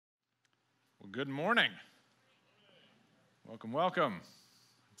Good morning. Welcome, welcome.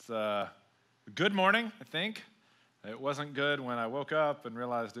 It's a good morning, I think. It wasn't good when I woke up and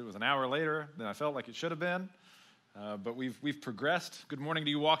realized it was an hour later than I felt like it should have been. But we've progressed. Good morning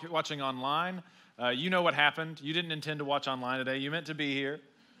to you watching online. You know what happened. You didn't intend to watch online today. You meant to be here,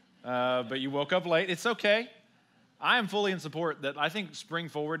 but you woke up late. It's okay. I am fully in support that I think Spring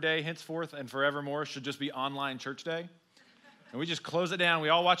Forward Day, henceforth and forevermore, should just be online church day. And we just close it down. We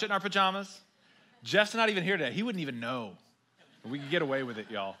all watch it in our pajamas. Jeff's not even here today. He wouldn't even know. We could get away with it,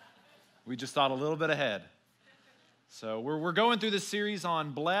 y'all. We just thought a little bit ahead. So we're going through this series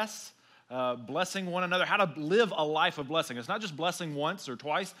on blessing one another, how to live a life of blessing. It's not just blessing once or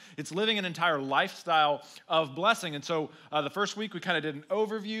twice. It's living an entire lifestyle of blessing. And so the first week, we kind of did an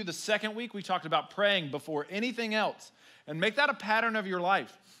overview. The second week, we talked about praying before anything else. And make that a pattern of your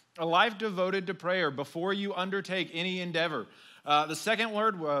life, a life devoted to prayer before you undertake any endeavor. The second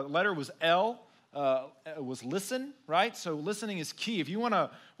letter was L. Was listen, right? So listening is key. If you want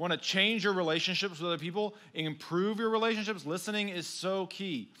to change your relationships with other people, improve your relationships, listening is so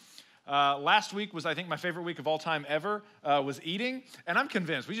key. Last week was, I think, my favorite week of all time ever, was eating. And I'm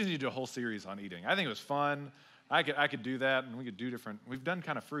convinced we just need to do a whole series on eating. I think it was fun. I could do that, and we could do different. We've done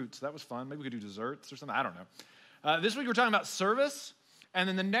kind of fruits. That was fun. Maybe we could do desserts or something. I don't know. This week we're talking about service. And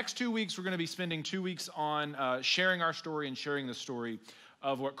then the next 2 weeks, we're going to be spending 2 weeks on sharing our story and sharing the story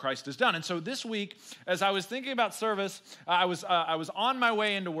of what Christ has done. And so this week, as I was thinking about service, I was on my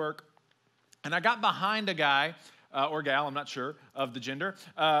way into work, and I got behind a guy, or gal, I'm not sure of the gender,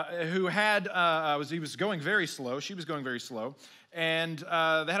 who had, he was going very slow, she was going very slow, and they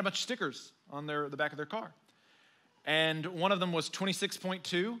had a bunch of stickers on the back of their car. And one of them was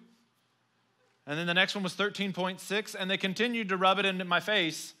 26.2, and then the next one was 13.6, and they continued to rub it into my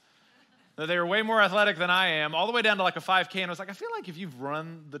face that they were way more athletic than I am, all the way down to like a 5K. And I was like, I feel like if you've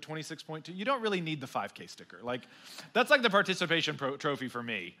run the 26.2, you don't really need the 5K sticker. Like, that's like the participation trophy for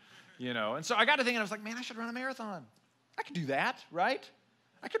me, you know? And so I got to thinking, I was like, man, I should run a marathon. I could do that, right?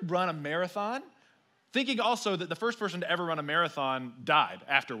 I could run a marathon. Thinking also that the first person to ever run a marathon died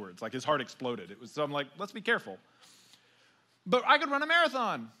afterwards. Like, his heart exploded. So I'm like, let's be careful. But I could run a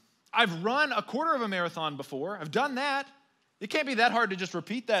marathon. I've run a quarter of a marathon before. I've done that. It can't be that hard to just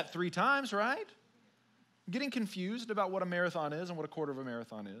repeat that 3 times, right? I'm getting confused about what a marathon is and what a quarter of a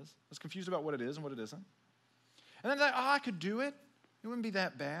marathon is. I was confused about what it is and what it isn't. And then I thought, I could do it. It wouldn't be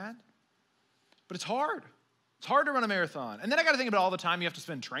that bad. But it's hard. It's hard to run a marathon. And then I got to think about all the time you have to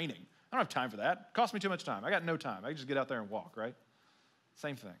spend training. I don't have time for that. It costs me too much time. I got no time. I can just get out there and walk, right?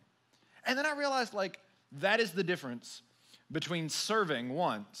 Same thing. And then I realized, that is the difference between serving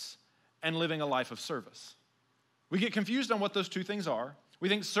once and living a life of service. We get confused on what those two things are. We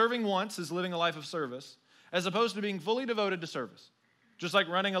think serving once is living a life of service, as opposed to being fully devoted to service. Just like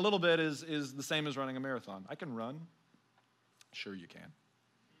running a little bit is the same as running a marathon. I can run. Sure you can.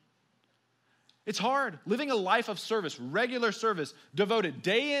 It's hard. Living a life of service, regular service, devoted,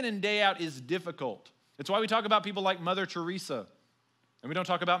 day in and day out is difficult. It's why we talk about people like Mother Teresa, and we don't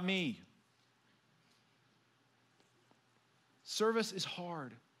talk about me. Service is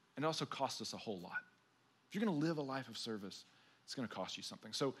hard, and it also costs us a whole lot. If you're going to live a life of service, it's going to cost you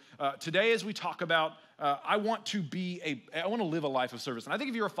something. So today, as we talk about, I want to live a life of service. And I think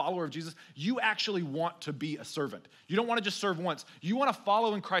if you're a follower of Jesus, you actually want to be a servant. You don't want to just serve once. You want to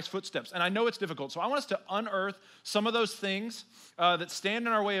follow in Christ's footsteps. And I know it's difficult. So I want us to unearth some of those things that stand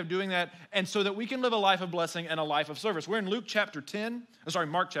in our way of doing that, and so that we can live a life of blessing and a life of service. We're in Mark chapter 10.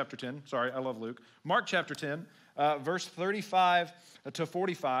 Sorry, I love Luke. Mark chapter 10, verse 35 to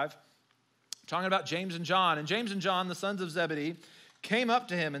 45. Talking about James and John. And James and John, the sons of Zebedee, came up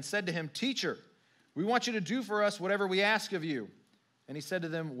to him and said to him, "Teacher, we want you to do for us whatever we ask of you." And he said to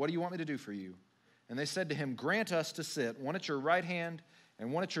them, "What do you want me to do for you?" And they said to him, "Grant us to sit, one at your right hand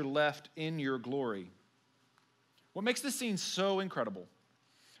and one at your left in your glory." What makes this scene so incredible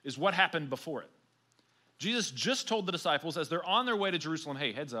is what happened before it. Jesus just told the disciples as they're on their way to Jerusalem,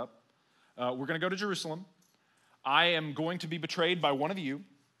 hey, heads up, we're going to go to Jerusalem. I am going to be betrayed by one of you.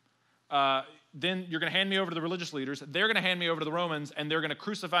 Then you're going to hand me over to the religious leaders. They're going to hand me over to the Romans, and they're going to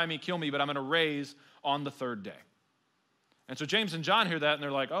crucify me, kill me, but I'm going to raise on the 3rd day. And so James and John hear that, and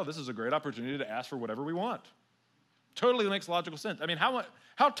they're like, oh, this is a great opportunity to ask for whatever we want. Totally makes logical sense. I mean,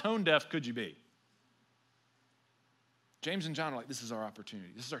 how tone deaf could you be? James and John are like, this is our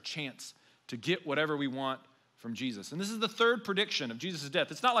opportunity. This is our chance to get whatever we want from Jesus. And this is the third prediction of Jesus'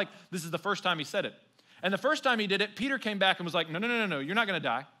 death. It's not like this is the first time he said it. And the first time he did it, Peter came back and was like, no, you're not going to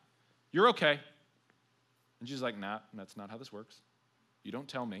die. You're okay. And Jesus is like, nah, that's not how this works. You don't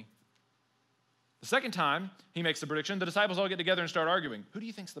tell me. The second time he makes the prediction, the disciples all get together and start arguing. Who do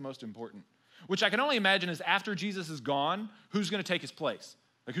you think's the most important? Which I can only imagine is after Jesus is gone, who's going to take his place?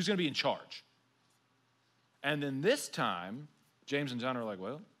 Like, who's going to be in charge? And then this time, James and John are like,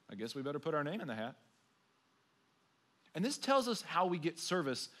 well, I guess we better put our name in the hat. And this tells us how we get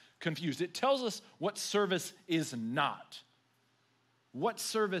service confused. It tells us what service is not. What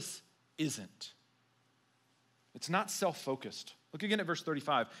service isn't. It's not self-focused. Look again at verse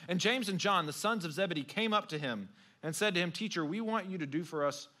 35. And James and John, the sons of Zebedee, came up to him and said to him, Teacher, we want you to do for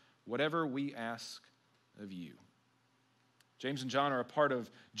us whatever we ask of you. James and John are a part of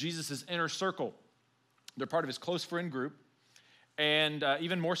Jesus' inner circle. They're part of his close friend group, and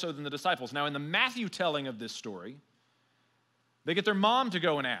even more so than the disciples. Now, in the Matthew telling of this story, they get their mom to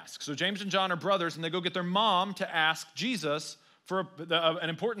go and ask. So James and John are brothers, and they go get their mom to ask Jesus for an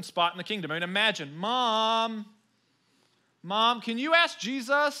important spot in the kingdom. I mean, imagine, Mom, can you ask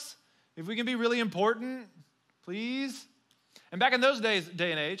Jesus if we can be really important, please? And back in those days,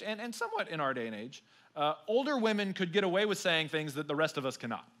 day and age, and somewhat in our day and age, older women could get away with saying things that the rest of us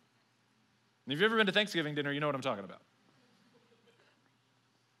cannot. And if you've ever been to Thanksgiving dinner, you know what I'm talking about.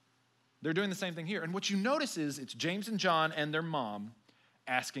 They're doing the same thing here. And what you notice is it's James and John and their mom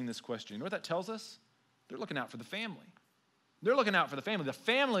asking this question. You know what that tells us? They're looking out for the family. They're looking out for the family. The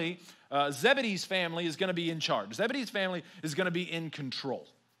family, Zebedee's family, is going to be in charge. Zebedee's family is going to be in control.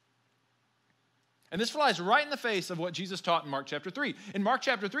 And this flies right in the face of what Jesus taught in Mark chapter 3. In Mark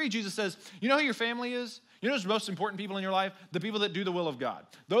chapter 3, Jesus says, you know who your family is? You know who's the most important people in your life? The people that do the will of God.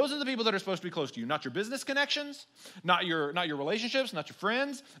 Those are the people that are supposed to be close to you. Not your business connections, not your relationships, not your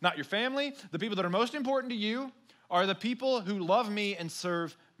friends, not your family. The people that are most important to you are the people who love me and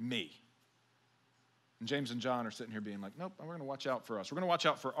serve me. And James and John are sitting here being like, nope, we're going to watch out for us. We're going to watch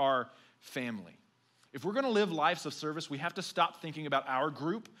out for our family. If we're going to live lives of service, we have to stop thinking about our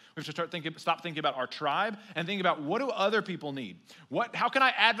group. We have to stop thinking about our tribe and think about what do other people need? How can I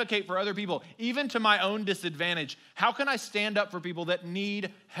advocate for other people, even to my own disadvantage? How can I stand up for people that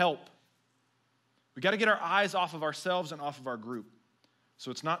need help? We got to get our eyes off of ourselves and off of our group.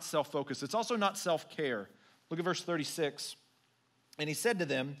 So it's not self-focused. It's also not self-care. Look at verse 36. And he said to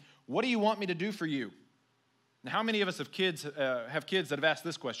them, what do you want me to do for you? Now, how many of us have kids that have asked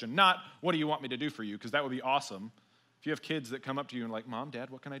this question? Not, what do you want me to do for you? Because that would be awesome. If you have kids that come up to you and like, Mom, Dad,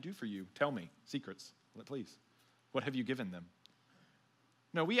 what can I do for you? Tell me. Secrets, please. What have you given them?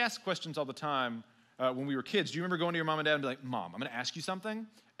 No, we ask questions all the time when we were kids. Do you remember going to your mom and dad and be like, Mom, I'm going to ask you something,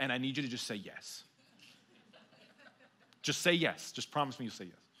 and I need you to just say yes. Just say yes. Just promise me you'll say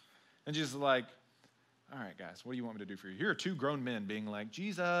yes. And Jesus is like, all right, guys, what do you want me to do for you? Here are two grown men being like,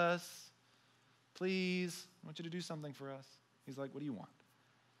 Jesus, please, I want you to do something for us. He's like, what do you want?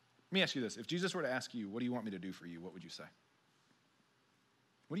 Let me ask you this. If Jesus were to ask you, what do you want me to do for you? What would you say?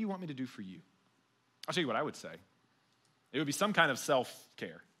 What do you want me to do for you? I'll tell you what I would say. It would be some kind of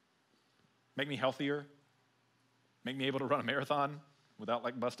self-care. Make me healthier. Make me able to run a marathon without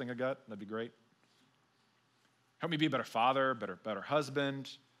like busting a gut. That'd be great. Help me be a better father, better husband,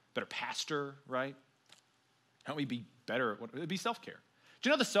 better pastor, right? Help me be better. It'd be self-care. Do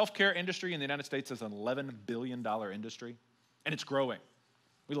you know the self-care industry in the United States is an $11 billion industry? And it's growing.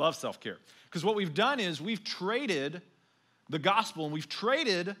 We love self-care. Because what we've done is we've traded the gospel and we've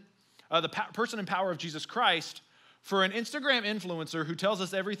traded the person and power of Jesus Christ for an Instagram influencer who tells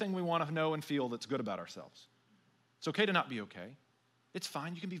us everything we want to know and feel that's good about ourselves. It's okay to not be okay. It's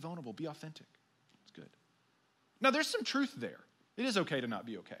fine. You can be vulnerable. Be authentic. It's good. Now, there's some truth there. It is okay to not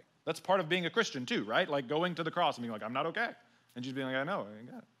be okay. That's part of being a Christian too, right? Like going to the cross and being like, I'm not okay. And just being like, I know, I ain't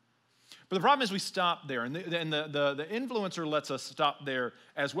got it. But the problem is we stop there, and the influencer lets us stop there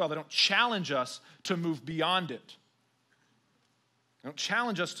as well. They don't challenge us to move beyond it. They don't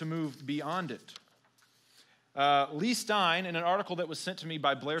challenge us to move beyond it. Lee Stein, in an article that was sent to me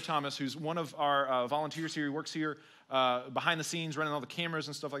by Blair Thomas, who's one of our volunteers here, he works here behind the scenes, running all the cameras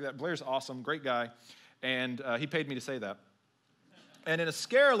and stuff like that. Blair's awesome, great guy, and he paid me to say that. And in a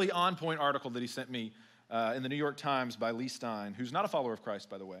scarily on-point article that he sent me in the New York Times by Lee Stein, who's not a follower of Christ,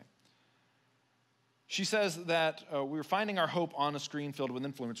 by the way, she says that we're finding our hope on a screen filled with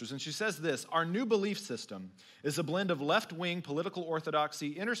influencers. And she says this: our new belief system is a blend of left-wing political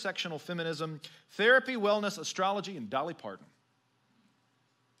orthodoxy, intersectional feminism, therapy, wellness, astrology, and Dolly Parton.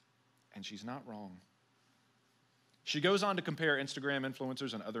 And she's not wrong. She goes on to compare Instagram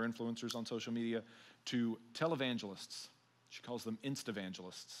influencers and other influencers on social media to televangelists. She calls them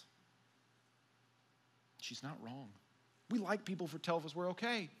instavangelists. She's not wrong. We like people to tell us we're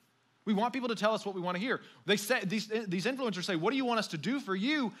okay. We want people to tell us what we want to hear. They say these influencers say, "What do you want us to do for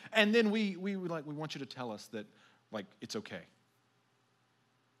you?" And then we want you to tell us that like it's okay.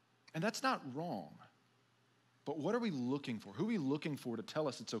 And that's not wrong. But what are we looking for? Who are we looking for to tell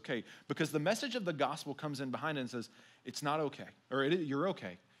us it's okay? Because the message of the gospel comes in behind it and says, it's not okay. Or you're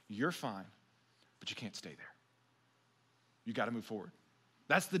okay. You're fine. But you can't stay there. You got to move forward.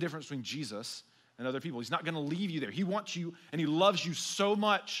 That's the difference between Jesus and other people. He's not going to leave you there. He wants you and he loves you so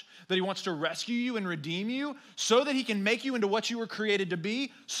much that he wants to rescue you and redeem you so that he can make you into what you were created to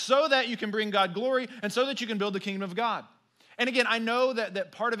be, so that you can bring God glory and so that you can build the kingdom of God. And again, I know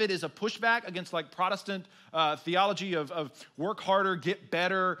that part of it is a pushback against like Protestant theology of work harder, get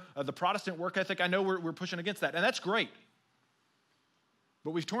better, the Protestant work ethic. I know we're pushing against that, and that's great.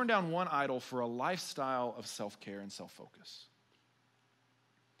 But we've torn down one idol for a lifestyle of self-care and self-focus.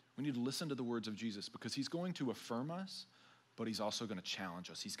 We need to listen to the words of Jesus because he's going to affirm us, but he's also going to challenge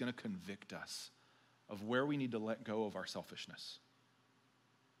us. He's going to convict us of where we need to let go of our selfishness.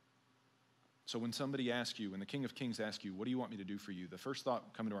 So when somebody asks you, when the King of Kings asks you, what do you want me to do for you? The first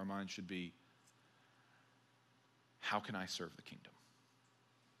thought coming to our mind should be, how can I serve the kingdom?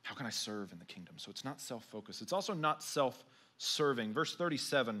 How can I serve in the kingdom? So it's not self-focused. It's also not self-serving. Verse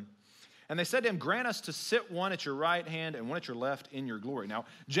 37, and they said to him, grant us to sit one at your right hand and one at your left in your glory. Now,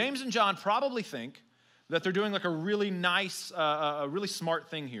 James and John probably think that they're doing like a really nice, a really smart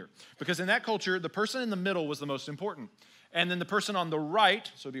thing here. Because in that culture, the person in the middle was the most important. And then the person on the right,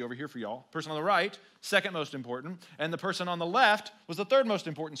 so it'd be over here for y'all, person on the right, second most important, and the person on the left was the third most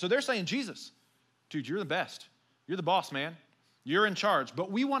important. So they're saying, Jesus, dude, you're the best. You're the boss, man. You're in charge, but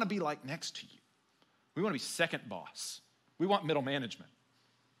we want to be like next to you. We want to be second boss. We want middle management.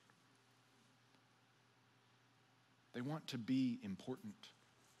 They want to be important.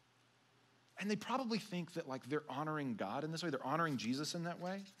 And they probably think that like they're honoring God in this way. They're honoring Jesus in that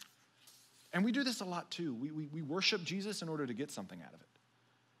way. And we do this a lot too. We worship Jesus in order to get something out of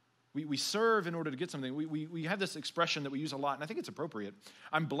it. We serve in order to get something. We have this expression that we use a lot, and I think it's appropriate.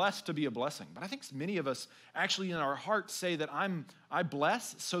 I'm blessed to be a blessing. But I think many of us actually in our hearts say that I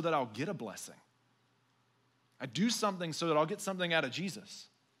bless so that I'll get a blessing. I do something so that I'll get something out of Jesus.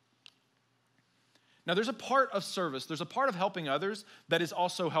 Now, there's a part of service, there's a part of helping others that is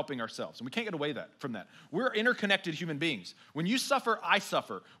also helping ourselves. And we can't get away from that. We're interconnected human beings. When you suffer, I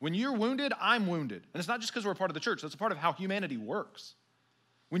suffer. When you're wounded, I'm wounded. And it's not just because we're a part of the church. That's a part of how humanity works.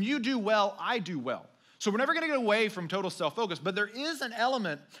 When you do well, I do well. So we're never going to get away from total self-focus. But there is an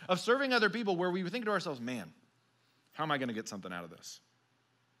element of serving other people where we think to ourselves, man, how am I going to get something out of this?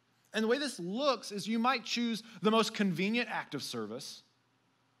 And the way this looks is you might choose the most convenient act of service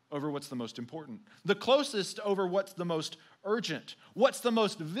over what's the most important. The closest over what's the most urgent. What's the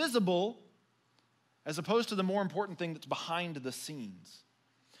most visible as opposed to the more important thing that's behind the scenes.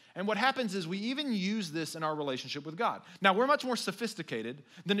 And what happens is we even use this in our relationship with God. Now, we're much more sophisticated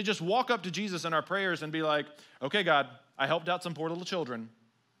than to just walk up to Jesus in our prayers and be like, okay, God, I helped out some poor little children.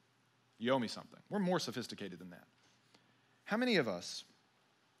 You owe me something. We're more sophisticated than that. How many of us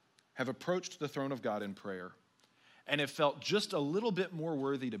have approached the throne of God in prayer and have felt just a little bit more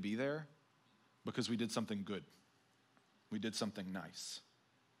worthy to be there because we did something good? We did something nice.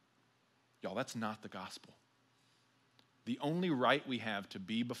 Y'all, that's not the gospel. The only right we have to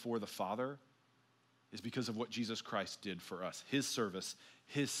be before the Father is because of what Jesus Christ did for us, his service,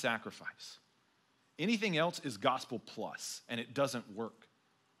 his sacrifice. Anything else is gospel plus, and it doesn't work.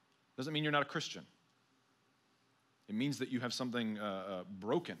 Doesn't mean you're not a Christian. It means that you have something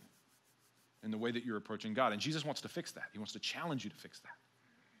broken in the way that you're approaching God. And Jesus wants to fix that. He wants to challenge you to fix that.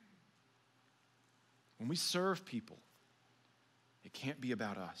 When we serve people, it can't be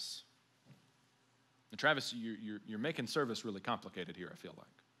about us. And Travis, you're making service really complicated here, I feel like.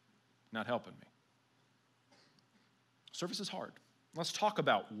 Not helping me. Service is hard. Let's talk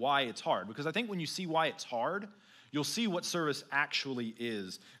about why it's hard, because I think when you see why it's hard, you'll see what service actually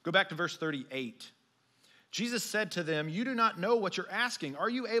is. Go back to verse 38. Jesus said to them, you do not know what you're asking. Are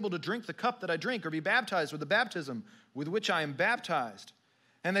you able to drink the cup that I drink or be baptized with the baptism with which I am baptized?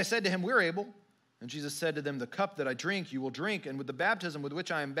 And they said to him, we're able. And Jesus said to them, the cup that I drink, you will drink, and with the baptism with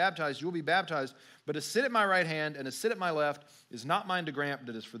which I am baptized, you will be baptized. But to sit at my right hand and to sit at my left is not mine to grant,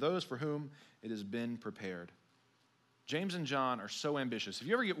 but it is for those for whom it has been prepared. James and John are so ambitious. If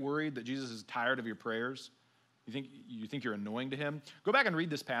you ever get worried that Jesus is tired of your prayers, you think you're annoying to him, go back and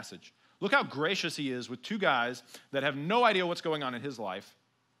read this passage. Look how gracious he is with two guys that have no idea what's going on in his life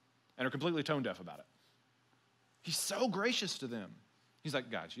and are completely tone deaf about it. He's so gracious to them. He's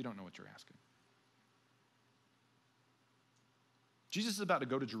like, guys, you don't know what you're asking. Jesus is about to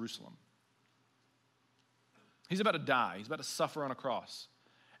go to Jerusalem. He's about to die. He's about to suffer on a cross.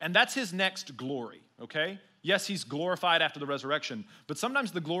 And that's his next glory, okay? Yes, he's glorified after the resurrection, but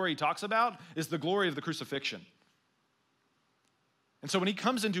sometimes the glory he talks about is the glory of the crucifixion. And so when he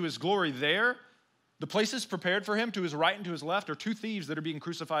comes into his glory there, the places prepared for him to his right and to his left are two thieves that are being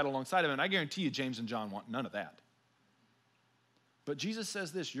crucified alongside of him. And I guarantee you James and John want none of that. But Jesus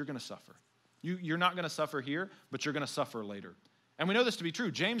says this, you're going to suffer. You're not going to suffer here, but you're going to suffer later. And we know this to be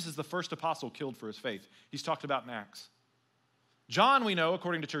true. James is the first apostle killed for his faith. He's talked about in Acts. John, we know,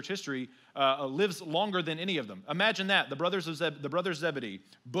 according to church history, lives longer than any of them. Imagine that, the brothers Zebedee,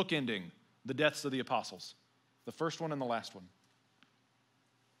 bookending the deaths of the apostles. The first one and the last one.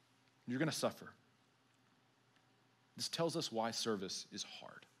 You're going to suffer. This tells us why service is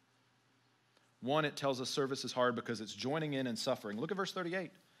hard. One, it tells us service is hard because it's joining in and suffering. Look at verse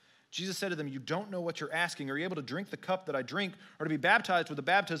 38. Jesus said to them, you don't know what you're asking. Are you able to drink the cup that I drink or to be baptized with the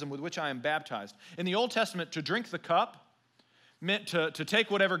baptism with which I am baptized? In the Old Testament, to drink the cup meant to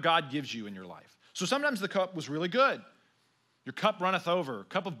take whatever God gives you in your life. So sometimes the cup was really good. Your cup runneth over,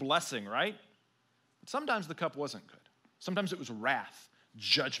 cup of blessing, right? But sometimes the cup wasn't good. Sometimes it was wrath,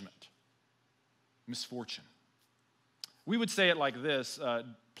 judgment, misfortune. We would say it like this,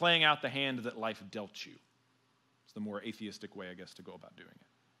 playing out the hand that life dealt you. It's the more atheistic way, I guess, to go about doing it.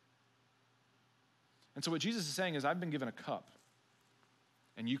 And so what Jesus is saying is, I've been given a cup,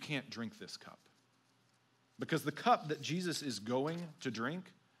 and you can't drink this cup. Because the cup that Jesus is going to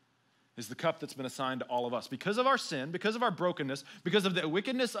drink is the cup that's been assigned to all of us. Because of our sin, because of our brokenness, because of the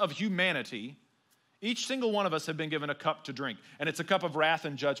wickedness of humanity, each single one of us have been given a cup to drink. And it's a cup of wrath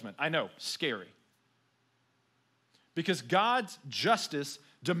and judgment. I know, scary. Because God's justice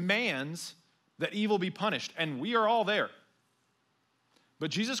demands that evil be punished, and we are all there. But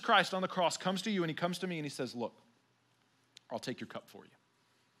Jesus Christ on the cross comes to you, and he comes to me, and he says, look, I'll take your cup for you,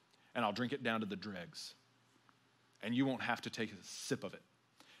 and I'll drink it down to the dregs, and you won't have to take a sip of it.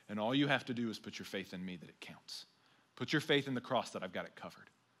 And all you have to do is put your faith in me that it counts. Put your faith in the cross that I've got it covered.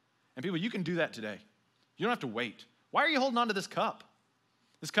 And people, you can do that today. You don't have to wait. Why are you holding on to this cup?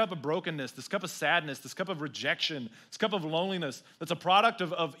 This cup of brokenness, this cup of sadness, this cup of rejection, this cup of loneliness that's a product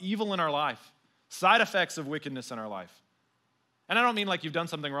of evil in our life, side effects of wickedness in our life. And I don't mean like you've done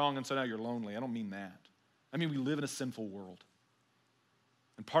something wrong and so now you're lonely. I don't mean that. I mean we live in a sinful world.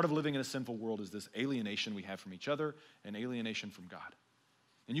 And part of living in a sinful world is this alienation we have from each other and alienation from God.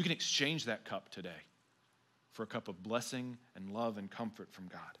 And you can exchange that cup today for a cup of blessing and love and comfort from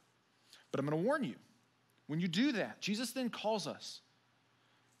God. But I'm going to warn you, when you do that, Jesus then calls us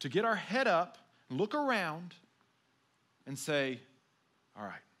to get our head up, look around, and say, all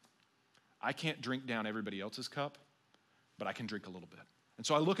right, I can't drink down everybody else's cup, but I can drink a little bit. And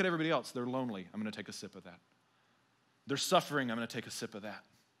so I look at everybody else. They're lonely. I'm going to take a sip of that. They're suffering. I'm going to take a sip of that.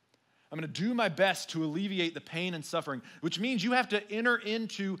 I'm going to do my best to alleviate the pain and suffering, which means you have to enter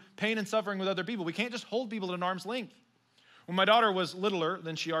into pain and suffering with other people. We can't just hold people at an arm's length. When my daughter was littler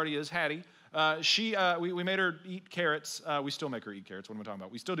than she already is, Hattie, we made her eat carrots. We still make her eat carrots. What am I talking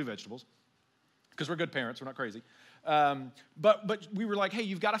about? We still do vegetables because we're good parents. We're not crazy. But we were like, hey,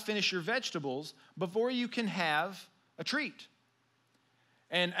 you've got to finish your vegetables before you can have a treat.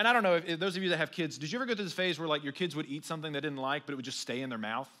 And I don't know, if those of you that have kids, did you ever go through this phase where like your kids would eat something they didn't like, but it would just stay in their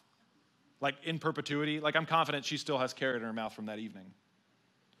mouth? Like in perpetuity? Like I'm confident she still has carrot in her mouth from that evening.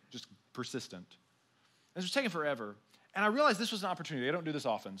 Just persistent. And it was taking forever. And I realized this was an opportunity. I don't do this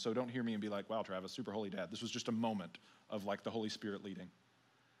often, so don't hear me and be like, wow, Travis, super holy dad. This was just a moment of like the Holy Spirit leading.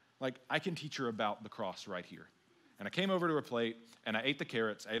 Like I can teach her about the cross right here. And I came over to her plate, and I ate the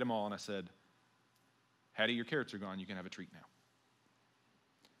carrots, I ate them all, and I said, Hattie, your carrots are gone. You can have a treat now.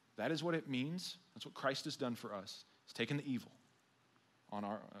 That is what it means. That's what Christ has done for us. He's taken the evil on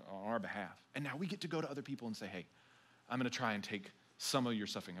our behalf. And now we get to go to other people and say, hey, I'm going to try and take some of your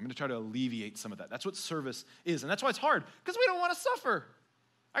suffering. I'm going to try to alleviate some of that. That's what service is. And that's why it's hard, because we don't want to suffer.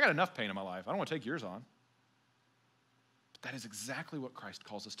 I got enough pain in my life. I don't want to take yours on. But that is exactly what Christ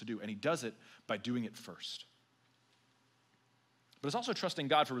calls us to do. And he does it by doing it first. But it's also trusting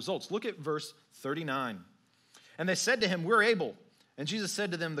God for results. Look at verse 39. And they said to him, we're able. And Jesus said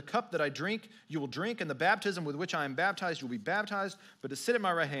to them, the cup that I drink, you will drink, and the baptism with which I am baptized, you will be baptized. But to sit at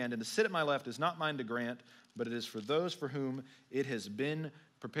my right hand and to sit at my left is not mine to grant, but it is for those for whom it has been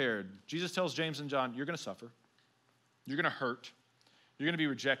prepared. Jesus tells James and John, you're going to suffer. You're going to hurt. You're going to be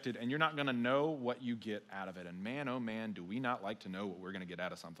rejected, and you're not going to know what you get out of it. And man, oh man, do we not like to know what we're going to get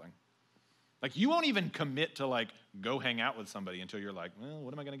out of something. Like you won't even commit to like go hang out with somebody until you're like, well,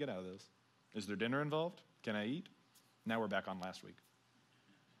 what am I going to get out of this? Is there dinner involved? Can I eat? Now we're back on last week.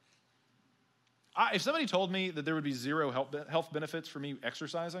 If somebody told me that there would be zero health benefits for me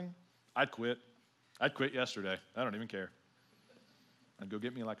exercising, I'd quit. I'd quit yesterday. I don't even care. I'd go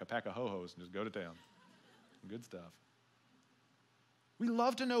get me like a pack of ho-hos and just go to town. Good stuff. We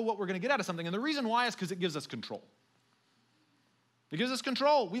love to know what we're going to get out of something, and the reason why is because it gives us control. It gives us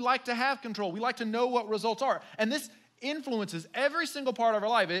control. We like to have control. We like to know what results are. And this influences every single part of our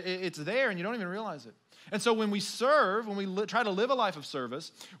life. It's there, and you don't even realize it. And so when we serve, when we try to live a life of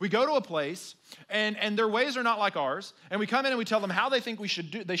service, we go to a place, and their ways are not like ours, and we come in and we tell them how they think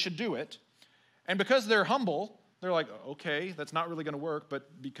they should do it. And because they're humble, they're like, okay, that's not really going to work,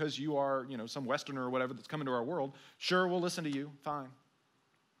 but because you are, some Westerner or whatever that's come into our world, sure, we'll listen to you, fine.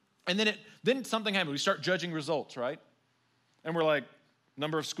 And then something happens. We start judging results, right? And we're like,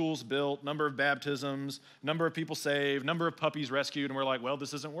 number of schools built, number of baptisms, number of people saved, number of puppies rescued, and we're like, well,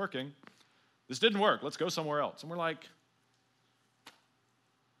 this isn't working. This didn't work. Let's go somewhere else. And we're like,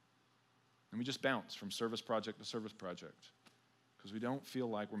 and we just bounce from service project to service project because we don't feel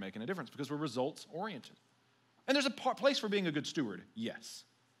like we're making a difference because we're results-oriented. And there's a place for being a good steward, yes.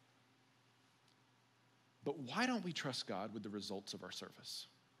 But why don't we trust God with the results of our service?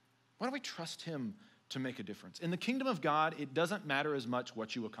 Why don't we trust him to make a difference? In the kingdom of God, it doesn't matter as much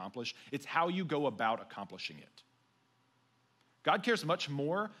what you accomplish. It's how you go about accomplishing it. God cares much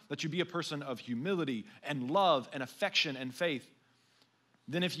more that you be a person of humility and love and affection and faith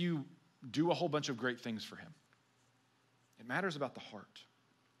than if you do a whole bunch of great things for him. It matters about the heart.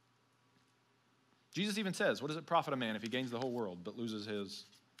 Jesus even says, what does it profit a man if he gains the whole world but loses his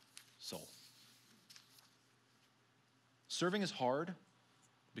soul? Serving is hard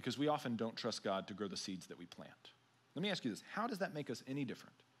because we often don't trust God to grow the seeds that we plant. Let me ask you this. How does that make us any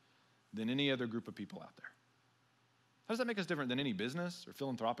different than any other group of people out there? How does that make us different than any business or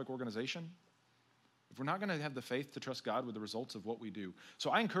philanthropic organization? If we're not going to have the faith to trust God with the results of what we do. So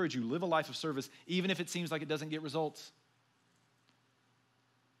I encourage you, live a life of service even if it seems like it doesn't get results.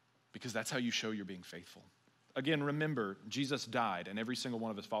 Because that's how you show you're being faithful. Again, remember, Jesus died and every single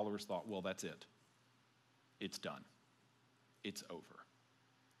one of his followers thought, well, that's it. It's done. It's over.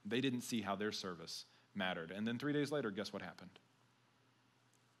 They didn't see how their service mattered. And then 3 days later, guess what happened?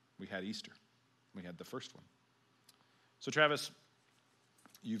 We had Easter. We had the first one. So Travis,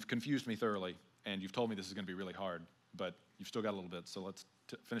 you've confused me thoroughly, and you've told me this is going to be really hard, but you've still got a little bit, so let's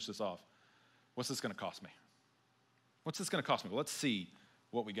finish this off. What's this going to cost me? What's this going to cost me? Well, let's see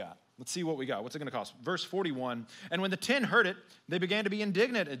what we got. Let's see what we got. What's it going to cost? Verse 41, and when the 10 heard it, they began to be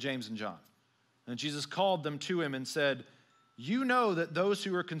indignant at James and John. And Jesus called them to him and said, you know that those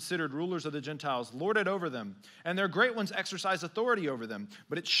who are considered rulers of the Gentiles lord it over them, and their great ones exercise authority over them.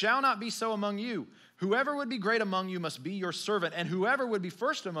 But it shall not be so among you. Whoever would be great among you must be your servant, and whoever would be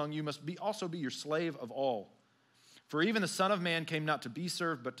first among you must also be your slave of all. For even the Son of Man came not to be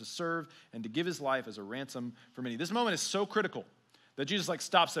served, but to serve and to give his life as a ransom for many. This moment is so critical that Jesus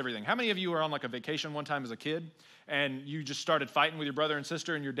stops everything. How many of you were on a vacation one time as a kid, and you just started fighting with your brother and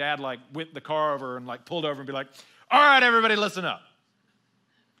sister, and your dad whipped the car over and pulled over and be like, all right, everybody, listen up.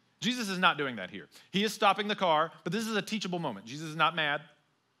 Jesus is not doing that here. He is stopping the car, but this is a teachable moment. Jesus is not mad.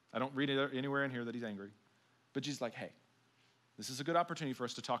 I don't read anywhere in here that he's angry. But Jesus is like, hey, this is a good opportunity for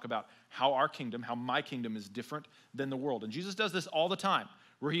us to talk about how our kingdom, how my kingdom is different than the world. And Jesus does this all the time,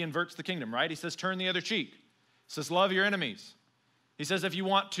 where he inverts the kingdom, right? He says, turn the other cheek. He says, love your enemies. He says, if you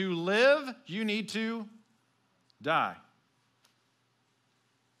want to live, you need to die.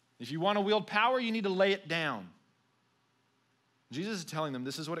 If you want to wield power, you need to lay it down. Jesus is telling them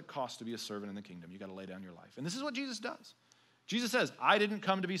this is what it costs to be a servant in the kingdom. You got to lay down your life. And this is what Jesus does. Jesus says, I didn't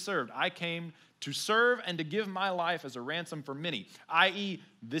come to be served. I came to serve and to give my life as a ransom for many, i.e.,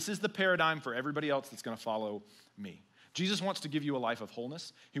 this is the paradigm for everybody else that's going to follow me. Jesus wants to give you a life of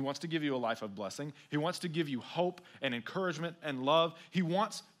wholeness. He wants to give you a life of blessing. He wants to give you hope and encouragement and love. He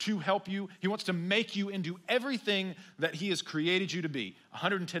wants to help you. He wants to make you into everything that he has created you to be,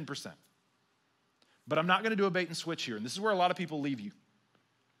 110%. But I'm not going to do a bait and switch here, and this is where a lot of people leave you.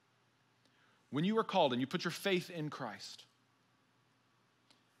 When you are called and you put your faith in Christ,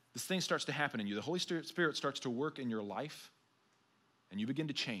 this thing starts to happen in you. The Holy Spirit starts to work in your life, and you begin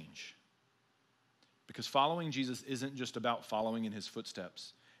to change. Because following Jesus isn't just about following in his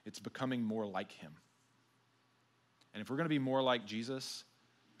footsteps. It's becoming more like him. And if we're going to be more like Jesus,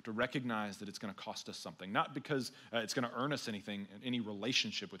 we have to recognize that it's going to cost us something. Not because it's going to earn us anything, any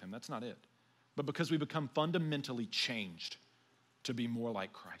relationship with him. That's not it. But because we become fundamentally changed to be more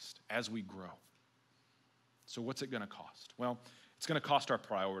like Christ as we grow. So what's it going to cost? Well, it's going to cost our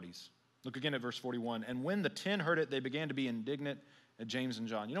priorities. Look again at verse 41. And when the 10 heard it, they began to be indignant at James and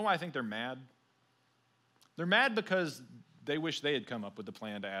John. You know why I think they're mad? They're mad because they wish they had come up with the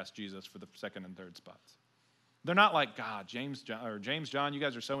plan to ask Jesus for the second and third spots. They're not like, God, James, John, you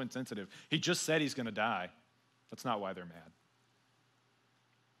guys are so insensitive. He just said he's going to die. That's not why they're mad.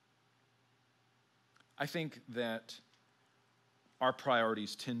 I think that our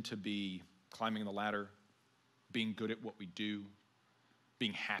priorities tend to be climbing the ladder, being good at what we do,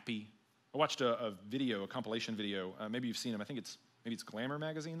 being happy. I watched a video, a compilation video. Maybe you've seen them. I think maybe it's Glamour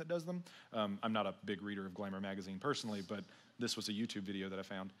magazine that does them. I'm not a big reader of Glamour magazine personally, but this was a YouTube video that I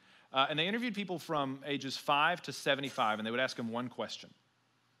found. And they interviewed people from ages 5 to 75, and they would ask them one question.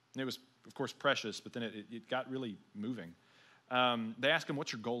 And it was, of course, precious, but then it got really moving. They asked them,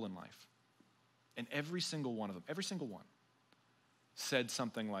 what's your goal in life? And every single one of them, every single one, said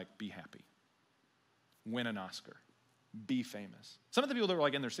something like, be happy, win an Oscar, be famous. Some of the people that were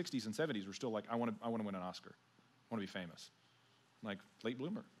like in their 60s and 70s were still like, I want to win an Oscar. I want to be famous. Like, late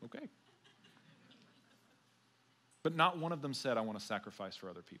bloomer, okay. But not one of them said, I want to sacrifice for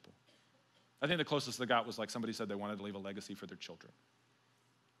other people. I think the closest they got was like somebody said they wanted to leave a legacy for their children.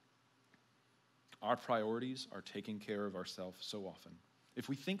 Our priorities are taking care of ourselves so often. If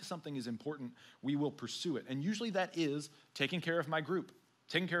we think something is important, we will pursue it. And usually that is taking care of my group,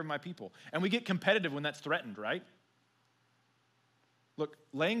 taking care of my people. And we get competitive when that's threatened, right? Look,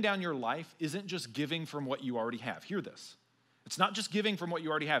 laying down your life isn't just giving from what you already have. Hear this. It's not just giving from what you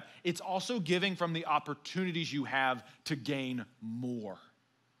already have. It's also giving from the opportunities you have to gain more.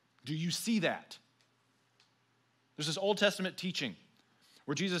 Do you see that? There's this Old Testament teaching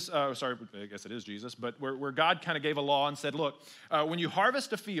where Jesus, I guess it is Jesus, but where God kind of gave a law and said, look, when you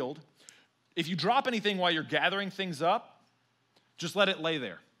harvest a field, if you drop anything while you're gathering things up, just let it lay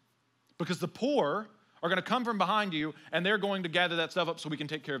there. Because the poor are going to come from behind you, and they're going to gather that stuff up so we can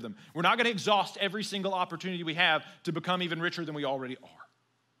take care of them. We're not going to exhaust every single opportunity we have to become even richer than we already are.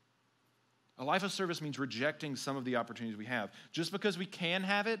 A life of service means rejecting some of the opportunities we have. Just because we can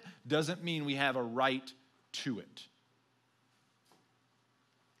have it doesn't mean we have a right to it.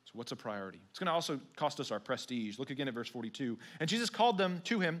 So what's a priority? It's going to also cost us our prestige. Look again at verse 42. And Jesus called them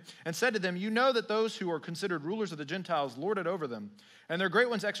to him and said to them, you know that those who are considered rulers of the Gentiles lord it over them, and their great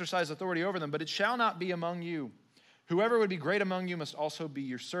ones exercise authority over them, but it shall not be among you. Whoever would be great among you must also be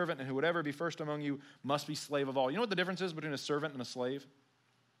your servant, and whoever be first among you must be slave of all. You know what the difference is between a servant and a slave?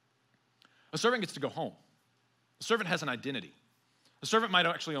 A servant gets to go home. A servant has an identity. A servant might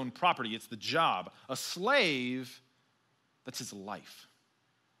actually own property. It's the job. A slave, that's his life.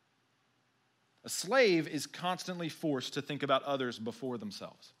 A slave is constantly forced to think about others before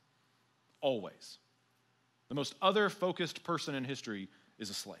themselves. Always. The most other-focused person in history is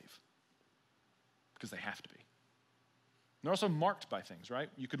a slave. Because they have to be. And they're also marked by things, right?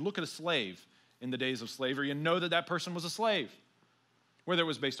 You could look at a slave in the days of slavery and know that that person was a slave. Whether it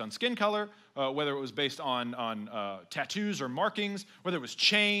was based on skin color, whether it was based on tattoos or markings, whether it was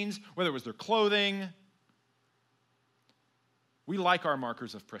chains, whether it was their clothing. We like our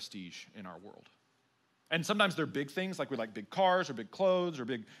markers of prestige in our world. And sometimes they're big things, like we like big cars or big clothes or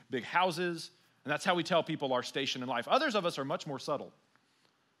big houses. And that's how we tell people our station in life. Others of us are much more subtle.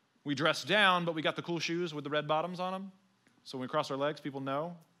 We dress down, but we got the cool shoes with the red bottoms on them. So when we cross our legs, people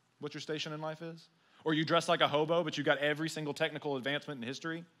know what your station in life is. Or you dress like a hobo, but you got every single technical advancement in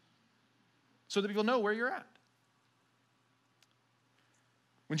history. So that people know where you're at.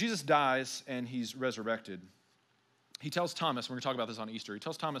 When Jesus dies and he's resurrected, he tells Thomas, we're going to talk about this on Easter, he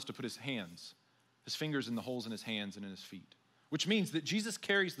tells Thomas to put his fingers in the holes in his hands and in his feet, which means that Jesus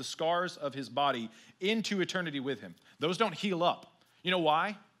carries the scars of his body into eternity with him. Those don't heal up. You know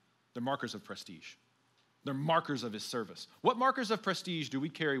why? They're markers of prestige. They're markers of his service. What markers of prestige do we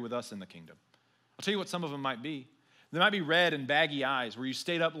carry with us in the kingdom? I'll tell you what some of them might be. They might be red and baggy eyes, where you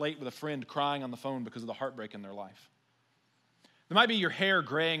stayed up late with a friend crying on the phone because of the heartbreak in their life. It might be your hair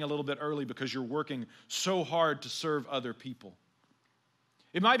graying a little bit early because you're working so hard to serve other people.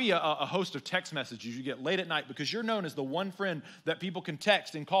 It might be a host of text messages you get late at night because you're known as the one friend that people can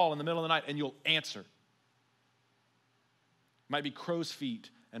text and call in the middle of the night and you'll answer. It might be crow's feet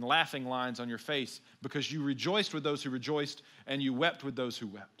and laughing lines on your face because you rejoiced with those who rejoiced and you wept with those who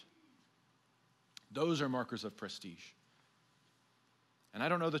wept. Those are markers of prestige. And I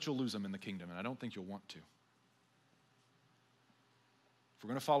don't know that you'll lose them in the kingdom, and I don't think you'll want to. If we're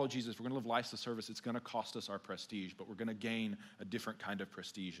going to follow Jesus, if we're going to live lives of service, it's going to cost us our prestige, but we're going to gain a different kind of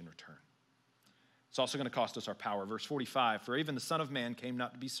prestige in return. It's also going to cost us our power. Verse 45, for even the Son of Man came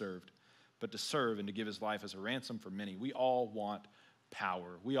not to be served, but to serve and to give his life as a ransom for many. We all want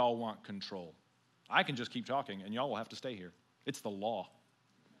power. We all want control. I can just keep talking, and y'all will have to stay here. It's the law.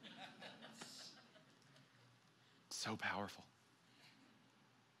 So powerful.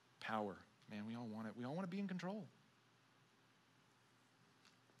 Power. Man, we all want it. We all want to be in control.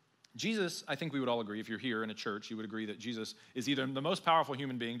 Jesus, I think we would all agree, if you're here in a church, you would agree that Jesus is either the most powerful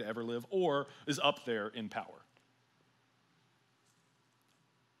human being to ever live or is up there in power.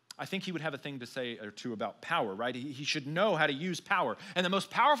 I think he would have a thing to say or two about power, right? He should know how to use power. And the most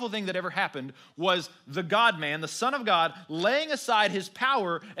powerful thing that ever happened was the God-man, the Son of God, laying aside his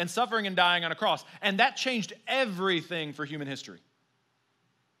power and suffering and dying on a cross. And that changed everything for human history.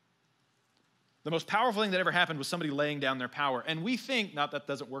 The most powerful thing that ever happened was somebody laying down their power. And we think, not that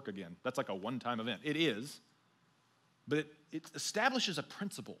doesn't work again. That's like a one-time event. It is. But it establishes a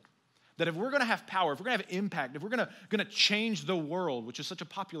principle that if we're going to have power, if we're going to have impact, if we're going to change the world, which is such a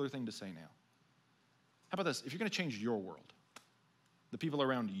popular thing to say now. How about this? If you're going to change your world, the people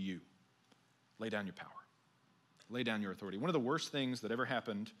around you, lay down your power. Lay down your authority. One of the worst things that ever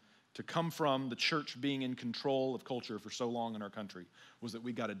happened to come from the church being in control of culture for so long in our country was that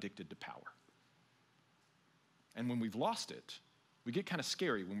we got addicted to power. And when we've lost it, we get kind of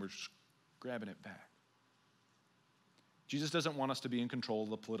scary when we're grabbing it back. Jesus doesn't want us to be in control of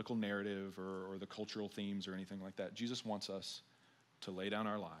the political narrative or the cultural themes or anything like that. Jesus wants us to lay down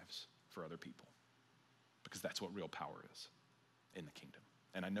our lives for other people because that's what real power is in the kingdom.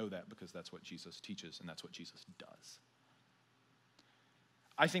 And I know that because that's what Jesus teaches and that's what Jesus does.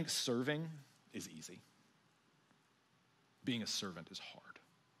 I think serving is easy. Being a servant is hard.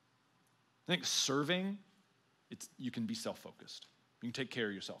 I think serving, you can be self-focused. You can take care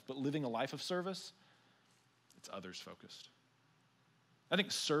of yourself. But living a life of service, it's others focused. I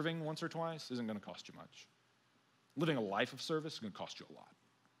think serving once or twice isn't going to cost you much. Living a life of service is going to cost you a lot.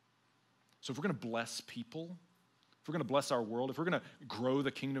 So if we're going to bless people, if we're going to bless our world, if we're going to grow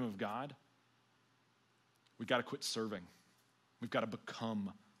the kingdom of God, we've got to quit serving. We've got to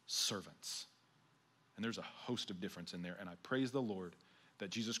become servants. And there's a host of difference in there. And I praise the Lord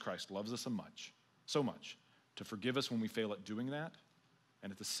that Jesus Christ loves us so much, to forgive us when we fail at doing that,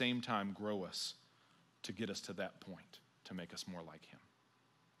 and at the same time grow us to get us to that point, to make us more like him.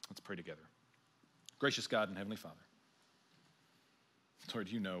 Let's pray together. Gracious God and Heavenly Father, Lord,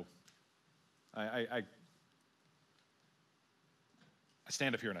 you know, I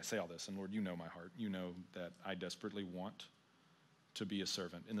stand up here and I say all this, and Lord, you know my heart. You know that I desperately want to be a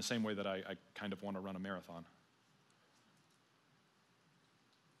servant in the same way that I kind of want to run a marathon.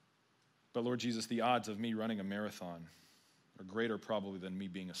 But Lord Jesus, the odds of me running a marathon are greater probably than me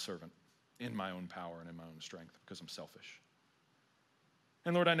being a servant in my own power and in my own strength because I'm selfish.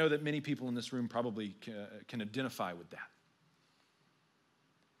 And Lord, I know that many people in this room probably can identify with that.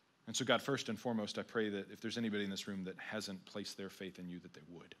 And so God, first and foremost, I pray that if there's anybody in this room that hasn't placed their faith in you, that they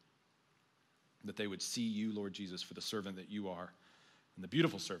would. That they would see you, Lord Jesus, for the servant that you are and the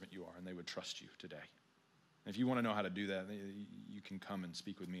beautiful servant you are, and they would trust you today. And if you want to know how to do that, you can come and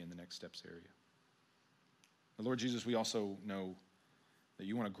speak with me in the next steps area. But Lord Jesus, we also know that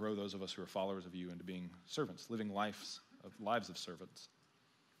you want to grow those of us who are followers of you into being servants, living lives of servants.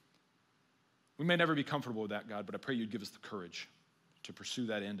 We may never be comfortable with that, God, but I pray you'd give us the courage to pursue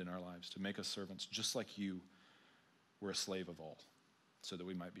that end in our lives, to make us servants just like you were a slave of all, so that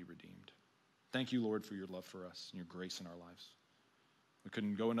we might be redeemed. Thank you, Lord, for your love for us and your grace in our lives. We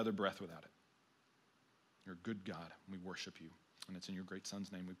couldn't go another breath without it. You're a good God, and we worship you. And it's in your great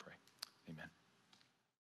Son's name we pray. Amen.